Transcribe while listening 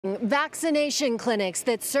Vaccination clinics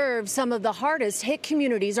that serve some of the hardest hit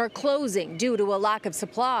communities are closing due to a lack of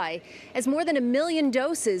supply, as more than 1 million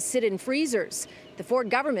doses sit in freezers. The Ford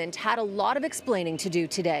government had a lot of explaining to do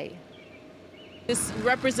today. This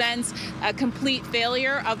represents a complete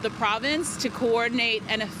failure of the province to coordinate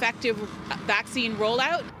an effective vaccine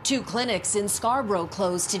rollout. 2 clinics in Scarborough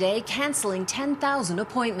closed today, canceling 10,000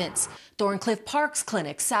 appointments. Thorncliffe Park's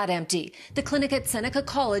clinic sat empty. The clinic at Seneca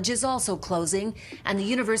College is also closing, and the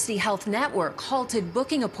University Health Network halted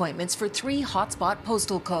booking appointments for 3 hotspot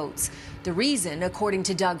postal codes. The reason, according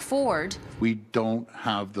to Doug Ford, we don't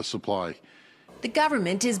have the supply. The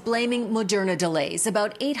government is blaming Moderna delays.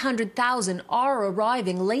 About 800,000 are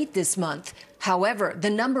arriving late this month. However, the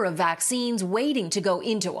number of vaccines waiting to go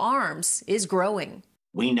into arms is growing.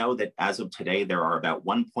 We know that as of today, there are about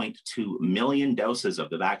 1.2 million doses of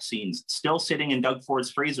the vaccines still sitting in Doug Ford's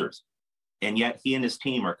freezers. And yet he and his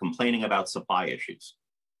team are complaining about supply issues.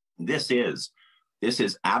 This is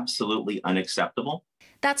absolutely unacceptable.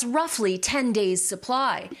 That's roughly 10 days'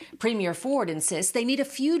 supply. Premier Ford insists they need a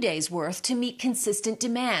few days' worth to meet consistent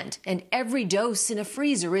demand, and every dose in a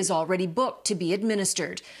freezer is already booked to be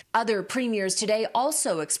administered. Other premiers today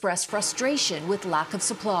also expressed frustration with lack of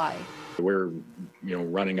supply. We're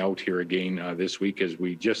running out here again this week as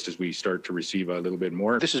we start to receive a little bit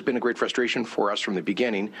more. This has been a great frustration for us from the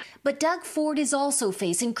beginning. But Doug Ford is also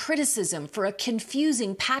facing criticism for a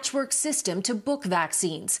confusing patchwork system to book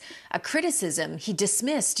vaccines, a criticism he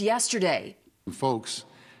dismissed yesterday. Folks,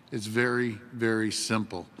 it's very, very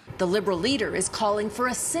simple. The Liberal leader is calling for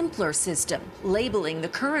a simpler system, labeling the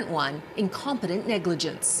current one incompetent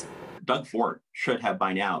negligence. Doug Ford should have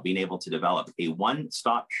by now been able to develop a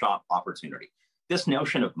one-stop shop opportunity. This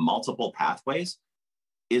notion of multiple pathways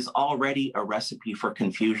is already a recipe for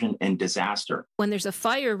confusion and disaster. When there's a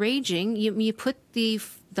fire raging, you put the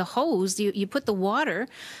hose, you put the water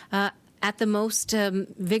at the most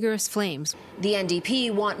vigorous flames. The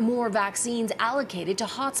NDP want more vaccines allocated to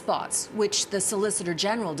hotspots, which the Solicitor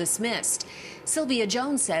General dismissed. Sylvia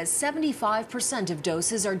Jones says 75% of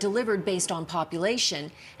doses are delivered based on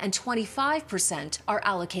population and 25% are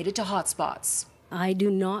allocated to hotspots. I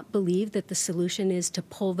do not believe that the solution is to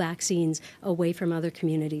pull vaccines away from other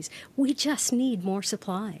communities. We just need more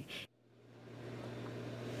supply.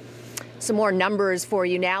 Some more numbers for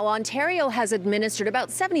you now. Ontario has administered about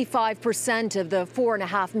 75% of the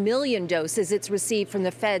 4.5 million doses it's received from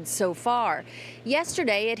the feds so far.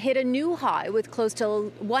 Yesterday, it hit a new high with close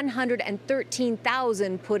to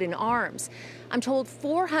 113,000 put in arms. I'm told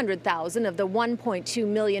 400,000 of the 1.2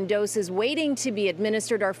 million doses waiting to be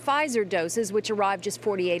administered are Pfizer doses, which arrived just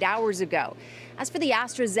 48 hours ago. As for the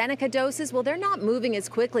AstraZeneca doses, well, they're not moving as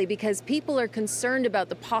quickly because people are concerned about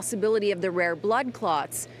the possibility of the rare blood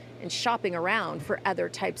clots and shopping around for other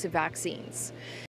types of vaccines.